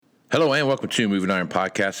Hello and welcome to Moving Iron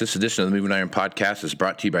Podcast. This edition of the Moving Iron Podcast is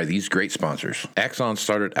brought to you by these great sponsors. Axon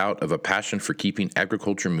started out of a passion for keeping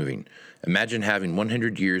agriculture moving. Imagine having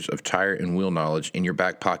 100 years of tire and wheel knowledge in your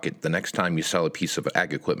back pocket the next time you sell a piece of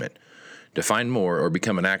ag equipment. To find more or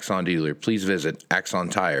become an Axon dealer, please visit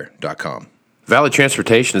axontire.com. Valley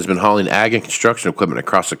Transportation has been hauling ag and construction equipment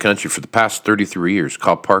across the country for the past 33 years.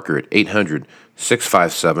 Call Parker at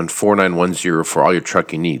 800-657-4910 for all your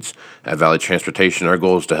trucking needs. At Valley Transportation, our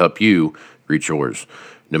goal is to help you reach yours.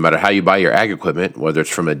 No matter how you buy your ag equipment, whether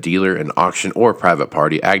it's from a dealer, an auction, or a private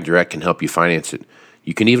party, AgDirect can help you finance it.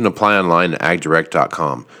 You can even apply online at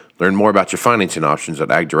agdirect.com. Learn more about your financing options at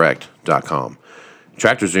agdirect.com.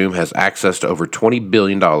 TractorZoom has access to over $20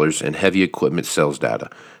 billion in heavy equipment sales data.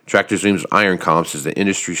 TractorZoom's Iron Comps is the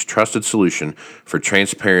industry's trusted solution for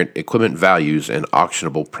transparent equipment values and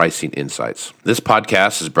auctionable pricing insights. This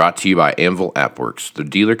podcast is brought to you by Anvil AppWorks. The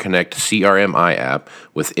Dealer Connect CRMI app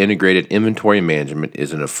with integrated inventory management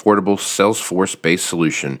is an affordable Salesforce-based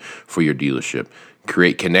solution for your dealership.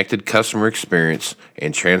 Create connected customer experience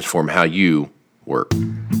and transform how you work.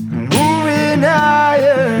 Moving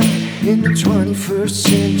higher in the 21st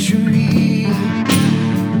century.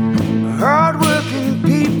 Hard-working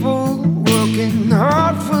people working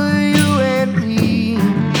hard for you and me.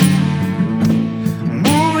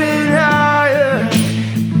 Moving higher,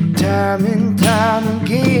 time and time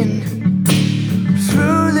again.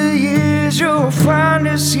 Through the years you'll find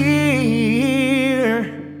us here.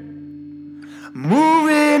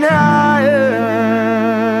 Moving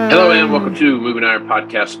higher. Hello and welcome to Moving Iron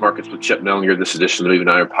Podcast Markets with Chip Nellinger. This edition of the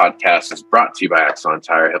Moving Iron Podcast is brought to you by Axon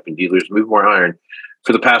Tire, helping dealers move more iron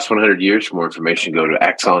for the past 100 years. For more information, go to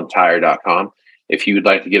axontire.com. If you would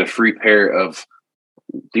like to get a free pair of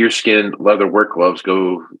deerskin leather work gloves,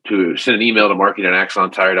 send an email to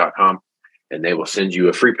marketing@axontire.com, and they will send you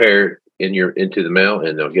a free pair into the mail,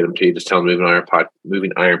 and they'll get them to you. Just tell them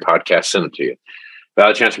Moving Iron Podcast, send them to you.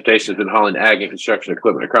 Valley Transportation has been hauling ag and construction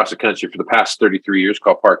equipment across the country for the past 33 years.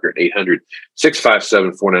 Call Parker at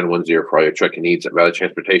 800-657-4910 for all your trucking needs. At Valley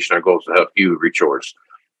Transportation, our goal is to help you reach yours.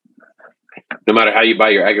 No matter how you buy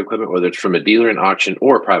your ag equipment, whether it's from a dealer, an auction,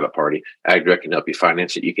 or a private party, AgDirect can help you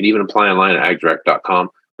finance it. You can even apply online at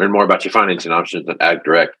agdirect.com. Learn more about your financing options at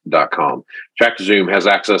agdirect.com. TractorZoom has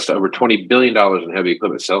access to over $20 billion in heavy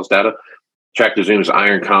equipment sales data. TractorZoom's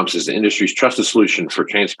Iron Comps is the industry's trusted solution for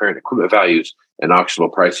transparent equipment values and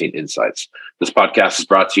auctionable pricing insights. This podcast is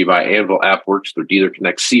brought to you by Anvil AppWorks. Their Dealer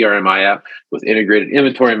Connect CRMI app with integrated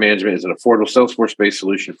inventory management is an affordable Salesforce-based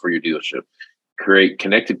solution for your dealership. Create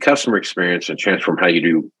connected customer experience and transform how you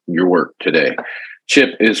do your work today.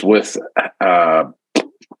 Chip is with, Chip, I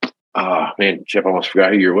almost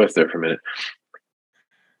forgot who you're with there for a minute.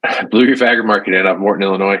 Blue Reef Agri Market out of Morton,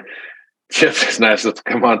 Illinois. Chip, it's nice to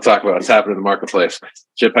come on and talk about what's happening in the marketplace.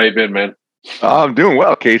 Chip, how you been, man? I'm doing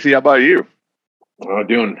well, Casey. How about you? Well,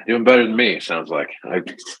 doing better than me, it sounds like. I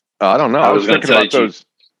don't know. I was thinking about those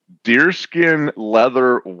deerskin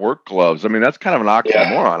leather work gloves. I mean, that's kind of an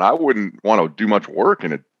oxymoron. Yeah. I wouldn't want to do much work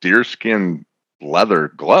in a deerskin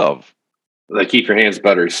leather glove. They keep your hands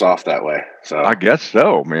buttery soft that way. So I guess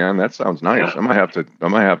so, man. That sounds nice. Yeah. I might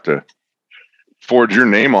have to forge your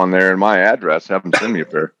name on there and my address. Have them send me a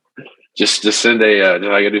pair. Just send all you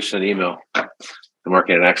gotta do is send an email to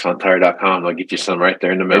marketing@axontire.com. They'll get you some right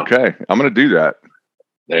there in the mail. Okay, I'm gonna do that.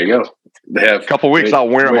 There you go. They have a couple of weeks. I'll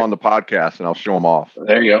wear them on the podcast and I'll show them off.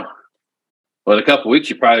 There you go. Well, in a couple of weeks,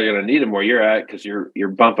 you're probably going to need them where you're at because you're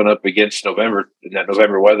bumping up against November, and that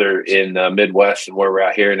November weather in Midwest and where we're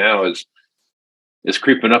at here now is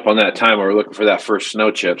creeping up on that time where we're looking for that first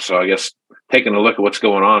snow chip. So I guess taking a look at what's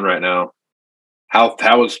going on right now, how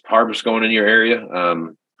is harvest going in your area?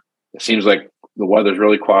 It seems like the weather's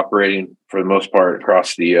really cooperating for the most part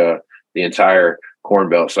across the entire Corn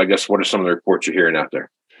Belt. So I guess what are some of the reports you're hearing out there?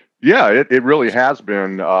 Yeah, it really has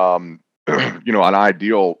been, an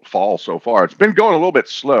ideal fall so far. It's been going a little bit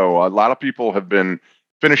slow. A lot of people have been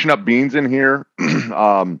finishing up beans in here,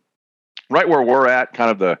 right where we're at,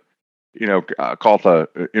 kind of the, call it the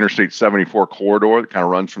Interstate 74 corridor that kind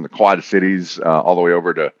of runs from the Quad Cities all the way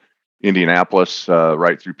over to Indianapolis,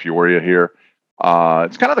 right through Peoria here.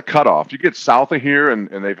 It's kind of the cutoff. You get south of here, and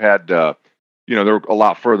they've had, they're a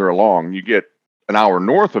lot further along. You get an hour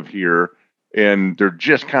north of here, and they're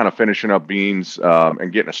just kind of finishing up beans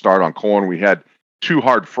and getting a start on corn. We had 2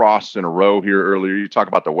 hard frosts in a row here earlier. You talk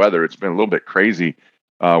about the weather. It's been a little bit crazy.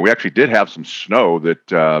 We actually did have some snow that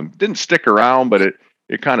didn't stick around, but it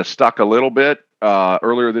kind of stuck a little bit.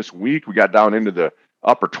 Earlier this week, we got down into the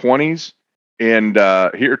upper 20s. And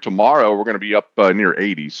here tomorrow, we're going to be up near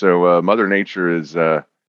 80. So Mother Nature is,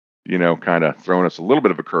 kind of throwing us a little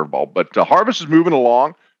bit of a curveball. But harvest is moving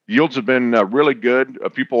along. yields have been really good.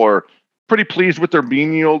 People are pretty pleased with their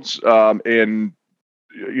bean yields, and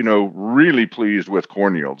really pleased with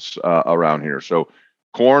corn yields around here. So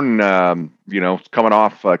corn, coming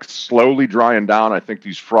off slowly drying down. I think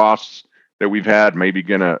these frosts that we've had maybe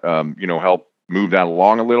gonna help move that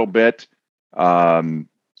along a little bit.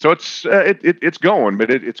 So it's going, but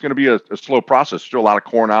it's going to be a slow process. Still a lot of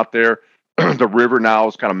corn out there. The river now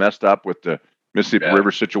is kind of messed up with the Mississippi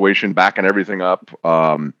River situation, backing everything up,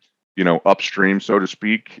 upstream, so to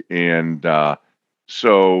speak. And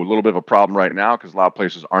so a little bit of a problem right now because a lot of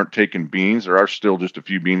places aren't taking beans. There are still just a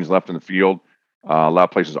few beans left in the field. A lot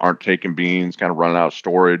of places aren't taking beans, kind of running out of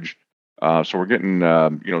storage. So we're getting,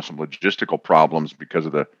 some logistical problems because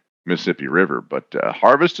of the Mississippi River. But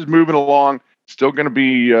harvest is moving along. Still going to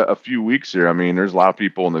be a few weeks here. I mean, there's a lot of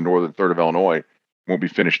people in the northern third of Illinois won't be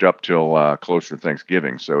finished up till closer to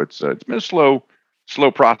Thanksgiving. So it's been a slow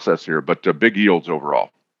process here, but big yields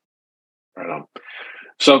overall. Right on.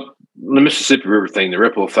 So the Mississippi River thing, the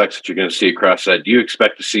ripple effects that you're going to see across that, do you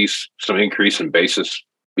expect to see some increase in basis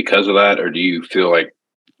because of that, or do you feel like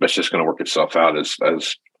that's just going to work itself out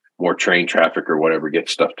as more train traffic or whatever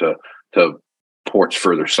gets stuff to ports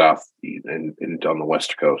further south and on the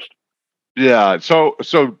west coast? Yeah, so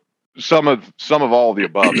some of all of the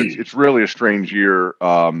above. It's really a strange year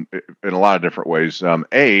in a lot of different ways.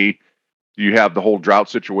 You have the whole drought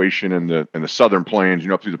situation in the southern plains,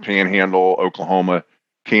 through the Panhandle, Oklahoma,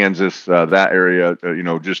 Kansas, that area.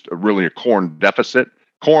 Just really a corn deficit,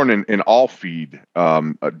 corn and all feed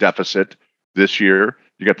a deficit this year.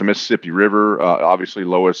 You got the Mississippi River, obviously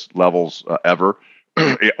lowest levels ever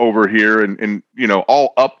over here, and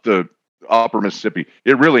all up the upper Mississippi.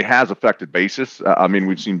 It really has affected basis. I mean,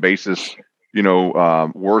 we've seen basis,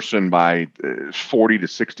 worsen by 40 to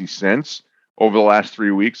 60 cents over the last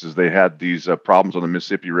 3 weeks as they had these problems on the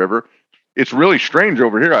Mississippi River. It's really strange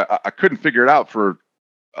over here. I couldn't figure it out for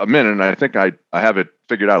a minute, and I think I have it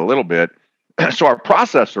figured out a little bit. So our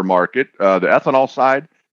processor market, the ethanol side,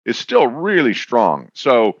 is still really strong.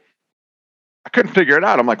 So I couldn't figure it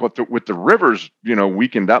out. I'm like, with the rivers,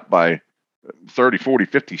 weakened up by 30, 40,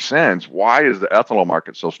 50 cents, why is the ethanol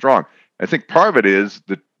market so strong? I think part of it is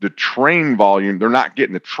the train volume. They're not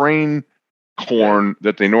getting the train corn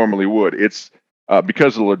that they normally would. It's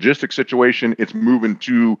because of the logistics situation, it's moving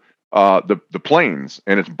to the plains,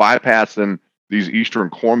 and it's bypassing these Eastern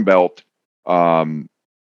Corn Belt, ethanol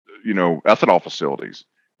facilities,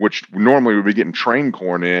 which normally would be getting train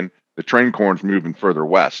corn in. The train corn's moving further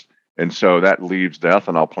west. And so that leaves the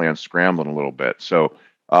ethanol plants scrambling a little bit. So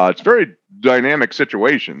it's a very dynamic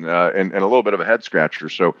situation and a little bit of a head scratcher.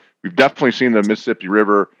 So we've definitely seen the Mississippi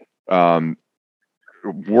River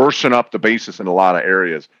worsen up the basis in a lot of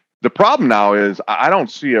areas. The problem now is I don't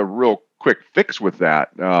see a real quick fix with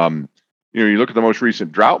that. You look at the most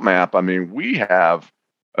recent drought map. I mean, we have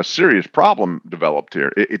a serious problem developed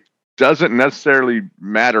here. It doesn't necessarily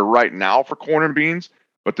matter right now for corn and beans,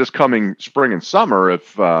 but this coming spring and summer,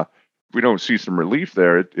 if we don't see some relief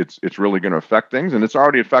there, it's really going to affect things, and it's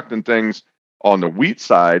already affecting things on the wheat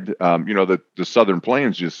side. The southern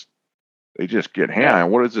plains just get hammered.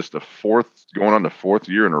 What is this? Going on the fourth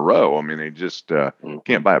year in a row? I mean, they just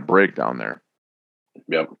can't buy a break down there.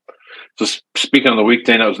 Yep. So speaking on the wheat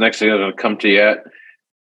thing, that was the next thing I was going to come to you at.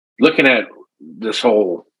 Looking at this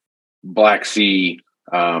whole Black Sea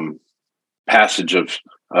passage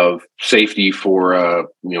of safety for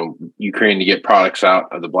Ukraine to get products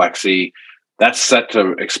out of the Black Sea, that's set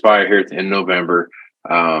to expire here in November.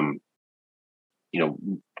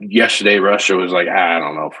 Yesterday Russia was like, I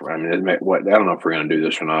don't know if we're going to do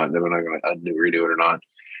this or not. They're not going to redo it or not.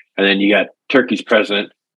 And then you got Turkey's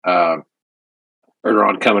president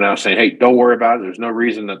Erdogan coming out saying, "Hey, don't worry about it. There's no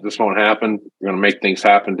reason that this won't happen. We're going to make things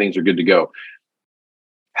happen. Things are good to go."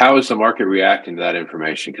 How is the market reacting to that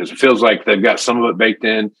information? Because it feels like they've got some of it baked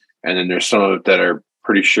in, and then there's some of it that are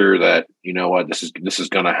pretty sure that, this is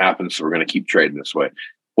going to happen, so we're going to keep trading this way.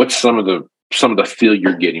 What's some of the feel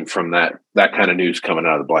you're getting from that kind of news coming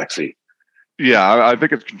out of the Black Sea? Yeah, I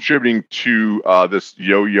think it's contributing to this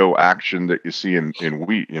yo-yo action that you see in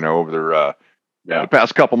wheat. Over the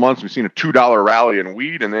past couple months, we've seen a $2 rally in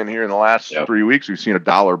wheat, and then here in the last 3 weeks, we've seen a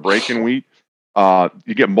 $1 break in wheat.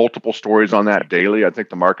 You get multiple stories on that daily. I think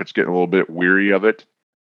the market's getting a little bit weary of it.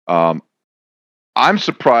 I'm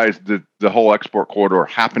surprised that the whole export corridor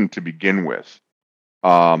happened to begin with.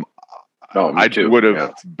 I would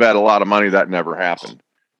have bet a lot of money that never happened.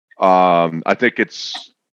 I think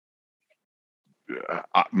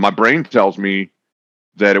my brain tells me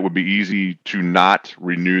that it would be easy to not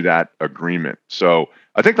renew that agreement. So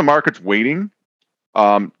I think the market's waiting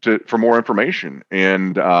for more information,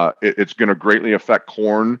 and it's going to greatly affect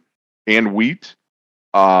corn and wheat.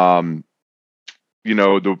 The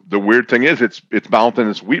weird thing is it's bouncing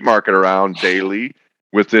this wheat market around daily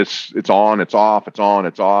with this. It's on, it's off, it's on,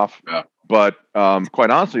 it's off. Yeah. But quite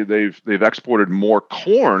honestly, they've exported more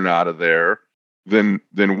corn out of there than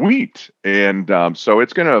wheat, and so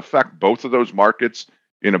it's going to affect both of those markets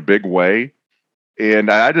in a big way.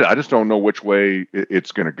 And I just don't know which way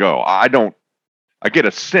it's going to go. I get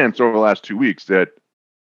a sense over the last 2 weeks that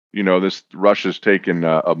this Russia's taken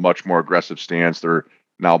a much more aggressive stance. They're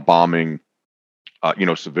now bombing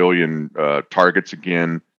civilian targets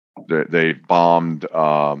again. They bombed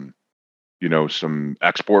some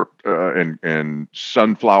export and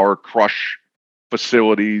sunflower crush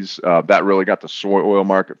facilities that really got the soy oil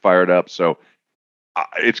market fired up. So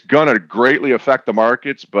it's going to greatly affect the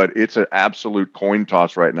markets, but it's an absolute coin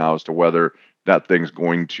toss right now as to whether that thing's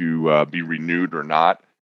going to be renewed or not.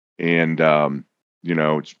 And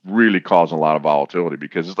it's really causing a lot of volatility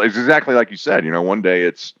because it's exactly like you said. One day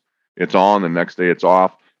it's on, the next day it's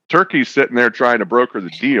off. Turkey's sitting there trying to broker the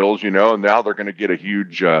deals, and now they're going to get a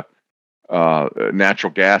huge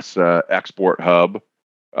natural gas export hub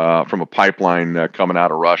from a pipeline coming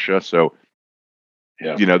out of Russia. So,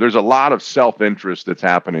 there's a lot of self-interest that's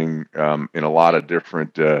happening in a lot of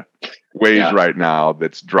different ways right now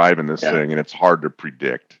that's driving this thing, and it's hard to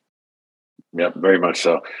predict. Yep, very much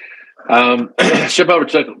so. Ship over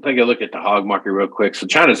to take a look at the hog market real quick. So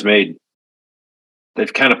China's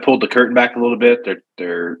they've kind of pulled the curtain back a little bit.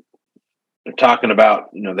 They're talking about,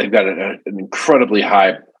 they've got an incredibly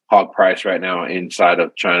high hog price right now inside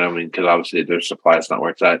of China. I mean, because obviously their supply is not where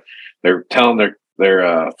it's at. They're telling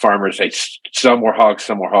their farmers, hey, sell more hogs,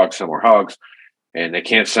 sell more hogs, sell more hogs. And they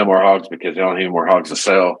can't sell more hogs because they don't have any more hogs to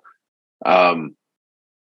sell.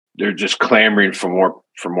 They're just clamoring for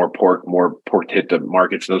more pork to hit the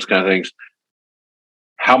markets and those kind of things.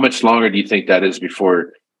 How much longer do you think that is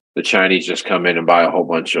before the Chinese just come in and buy a whole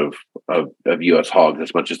bunch of U.S. hogs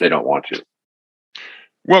as much as they don't want to?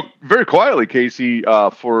 Well, very quietly, Casey,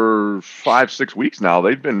 for 5-6 weeks now,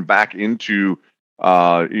 they've been back into,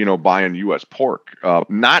 buying U.S. pork,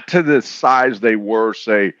 not to the size they were,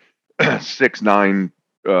 say, 6-9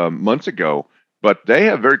 months ago, but they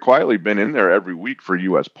have very quietly been in there every week for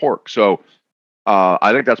U.S. pork. So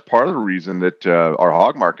I think that's part of the reason that our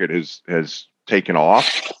hog market has taken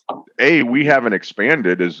off. We haven't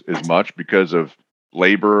expanded as much because of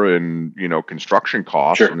labor and construction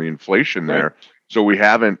costs and the inflation there. So we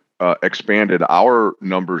haven't expanded our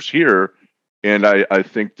numbers here, and I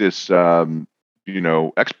think this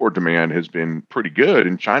export demand has been pretty good,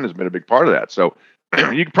 and China's been a big part of that. So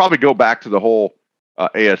you could probably go back to the whole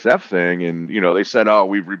ASF thing, and they said, "Oh,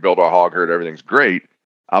 we've rebuilt our hog herd, everything's great."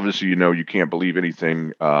 Obviously, you can't believe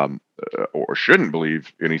anything or shouldn't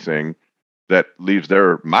believe anything that leaves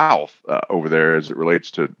their mouth over there as it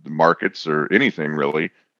relates to the markets or anything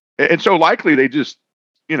really. And so likely they just,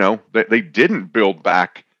 they didn't build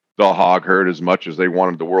back the hog herd as much as they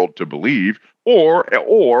wanted the world to believe,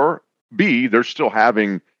 or B, they're still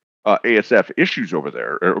having ASF issues over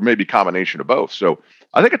there, or maybe a combination of both. So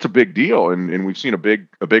I think it's a big deal, and we've seen a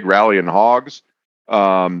big rally in hogs,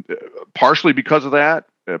 partially because of that,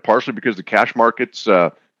 partially because the cash markets,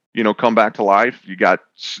 come back to life. You got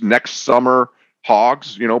next summer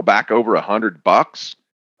hogs, back over $100,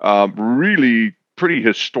 really pretty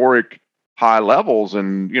historic high levels,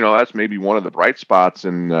 and that's maybe one of the bright spots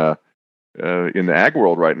in the ag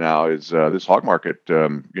world right now is this hog market.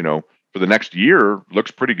 For the next year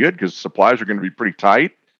looks pretty good because supplies are going to be pretty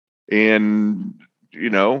tight, and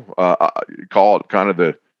call it kind of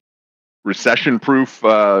the recession-proof,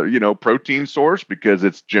 protein source because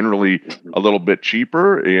it's generally a little bit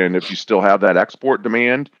cheaper. And if you still have that export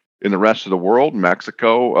demand in the rest of the world,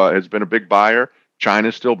 Mexico has been a big buyer.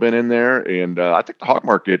 China's still been in there, and I think the hog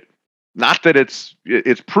market, not that it's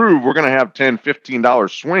proved we're going to have $10,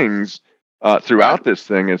 $15 swings throughout this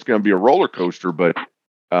thing. It's going to be a roller coaster, but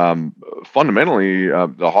fundamentally,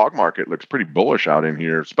 the hog market looks pretty bullish out in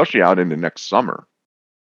here, especially out into next summer.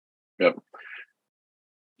 Yep.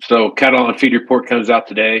 So cattle on feed report comes out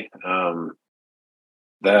today.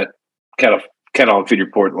 That cattle on feed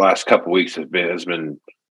report the last couple of weeks has been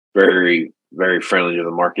very, very friendly to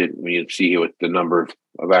the market. We see with the number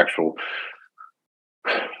of actual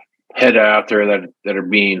head out there that are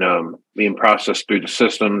being processed through the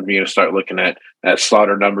system. Start looking at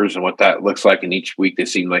slaughter numbers and what that looks like. And each week they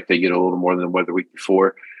seem like they get a little more than what the week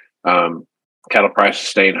before. Cattle prices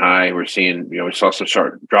staying high. We're seeing, we saw some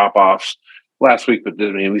sharp drop offs last week, but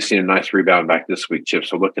we've seen a nice rebound back this week, Chip.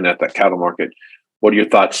 So looking at that cattle market, what are your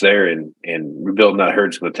thoughts there? And rebuilding that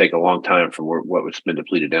herd is going to take a long time from what it's been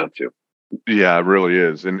depleted down to. Yeah, it really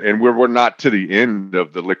is. And we're not to the end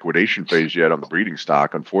of the liquidation phase yet on the breeding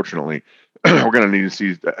stock, unfortunately. We're going to need to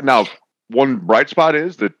see now. One bright spot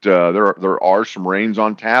is that there are some rains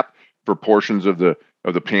on tap for portions of the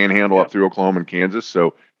panhandle up through Oklahoma and Kansas.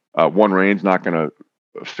 So one rain's not going to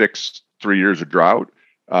fix 3 years of drought,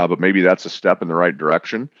 but maybe that's a step in the right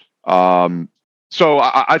direction. So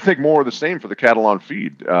I think more of the same for the cattle on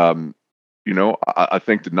feed. I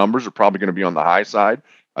think the numbers are probably going to be on the high side.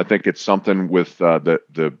 I think it's something with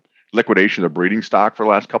the liquidation of the breeding stock for the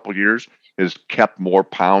last couple of years has kept more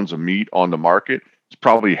pounds of meat on the market. It's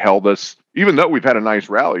probably held us, even though we've had a nice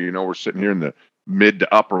rally. We're sitting here in the mid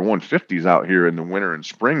to upper 150s out here in the winter and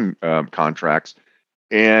spring contracts.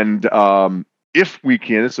 And if we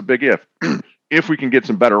can, it's a big if we can get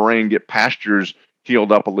some better rain, get pastures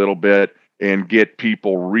healed up a little bit, and get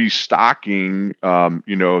people restocking,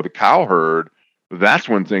 the cow herd, that's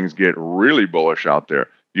when things get really bullish out there.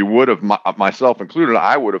 You would have, myself included,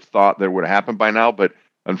 I would have thought that would have happened by now, but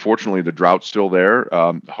unfortunately the drought's still there.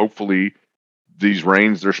 Hopefully these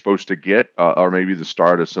rains they're supposed to get are maybe the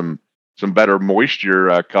start of some better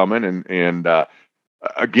moisture coming. And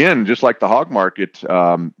again, just like the hog market,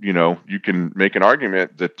 you can make an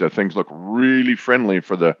argument that things look really friendly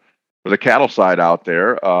for the cattle side out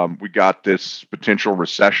there. We got this potential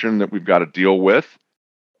recession that we've got to deal with.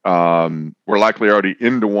 We're likely already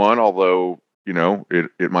into one, although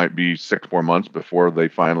it might be 6 more months before they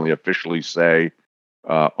finally officially say,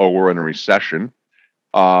 we're in a recession.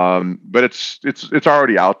 But it's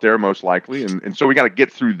already out there most likely, and so we got to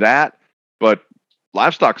get through that. But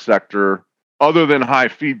livestock sector, other than high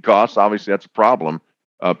feed costs, obviously that's a problem.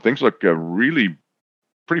 Things look really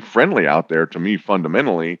pretty friendly out there to me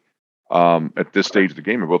fundamentally at this stage of the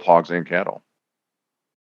game of both hogs and cattle.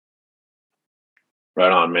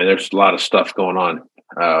 Right on, man. There's a lot of stuff going on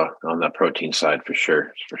that protein side for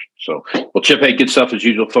sure. So, well, Chip, hey, good stuff as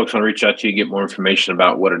usual. Folks want to reach out to you, get more information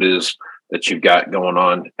about what it is that you've got going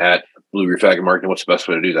on at Blue Reef Ag Market. What's the best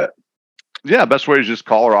way to do that? Yeah, best way is just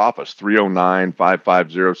call our office,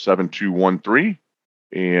 309-550-7213.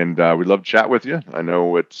 And we'd love to chat with you. I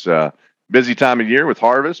know it's a busy time of year with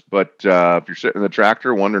harvest, but if you're sitting in the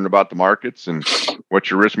tractor wondering about the markets and what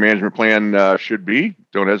your risk management plan should be,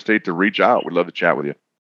 don't hesitate to reach out. We'd love to chat with you.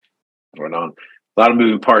 Right on. A lot of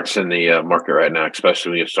moving parts in the market right now, especially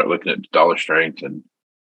when you start looking at dollar strength and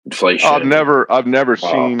inflation. I've never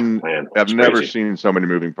seen so many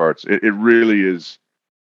moving parts. It really is.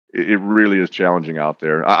 It really is challenging out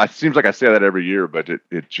there. It seems like I say that every year, but it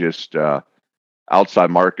just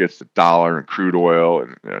outside markets, the dollar and crude oil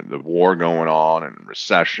and the war going on and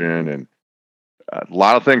recession and a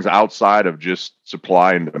lot of things outside of just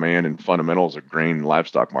supply and demand and fundamentals of grain and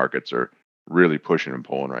livestock markets are really pushing and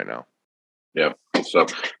pulling right now. Yeah. So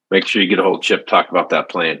make sure you get a hold of Chip, talk about that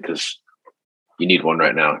plan because you need one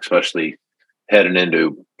right now, especially heading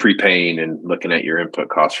into prepaying and looking at your input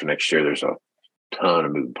costs for next year. There's a ton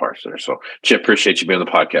of moving parts there. So Chip, appreciate you being on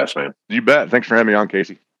the podcast, man. You bet. Thanks for having me on,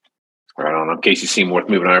 Casey. Right on. I'm Casey Seymour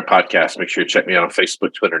with Moving Iron Podcast. Make sure you check me out on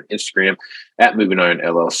Facebook, Twitter, and Instagram at Moving Iron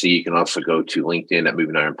LLC. You can also go to LinkedIn at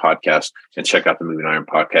Moving Iron Podcast and check out the Moving Iron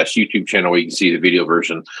Podcast YouTube channel where you can see the video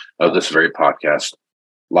version of this very podcast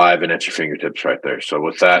live and at your fingertips right there. So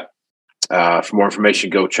with that, for more information,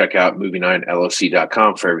 go check out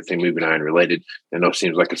movingironllc.com for everything Moving Iron related. I know it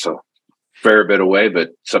seems like it's a fair bit away,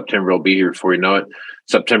 but September will be here before you know it.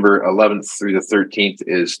 September 11th through the 13th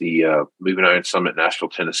is the Moving Iron Summit in Nashville,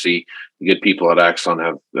 Tennessee. The good people at Axon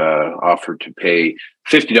have offered to pay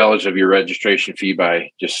 $50 of your registration fee by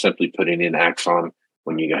just simply putting in Axon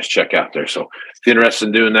when you guys check out there. So if you're interested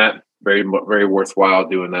in doing that, very, very worthwhile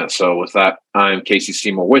doing that. So with that, I'm Casey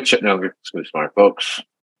Seymour with Nellinger. Smooth Smart, folks.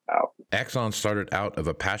 Out. Axon started out of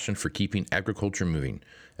a passion for keeping agriculture moving.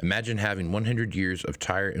 Imagine having 100 years of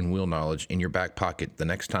tire and wheel knowledge in your back pocket the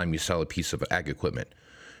next time you sell a piece of ag equipment.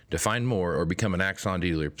 To find more or become an Axon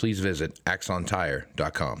dealer, please visit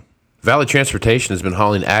axontire.com. Valley Transportation has been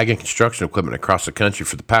hauling ag and construction equipment across the country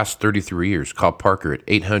for the past 33 years. Call Parker at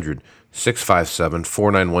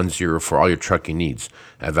 800-657-4910 for all your trucking needs.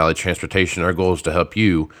 At Valley Transportation, our goal is to help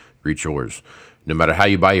you reach yours. No matter how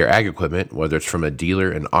you buy your ag equipment, whether it's from a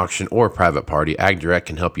dealer, an auction, or a private party, AgDirect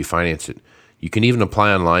can help you finance it. You can even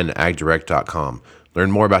apply online at agdirect.com. Learn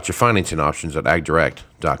more about your financing options at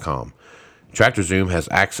agdirect.com. TractorZoom has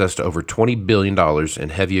access to over $20 billion in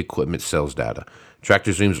heavy equipment sales data.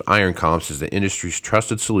 Tractor Zoom's Iron Comps is the industry's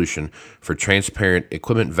trusted solution for transparent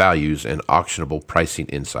equipment values and auctionable pricing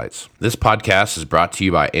insights. This podcast is brought to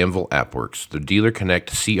you by Anvil AppWorks. The Dealer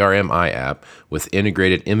Connect CRMI app with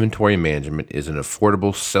integrated inventory management is an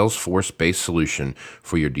affordable Salesforce-based solution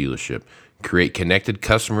for your dealership. Create connected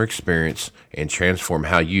customer experience and transform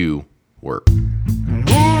how you work.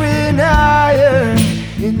 Moving higher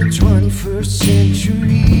in the 21st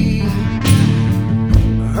century.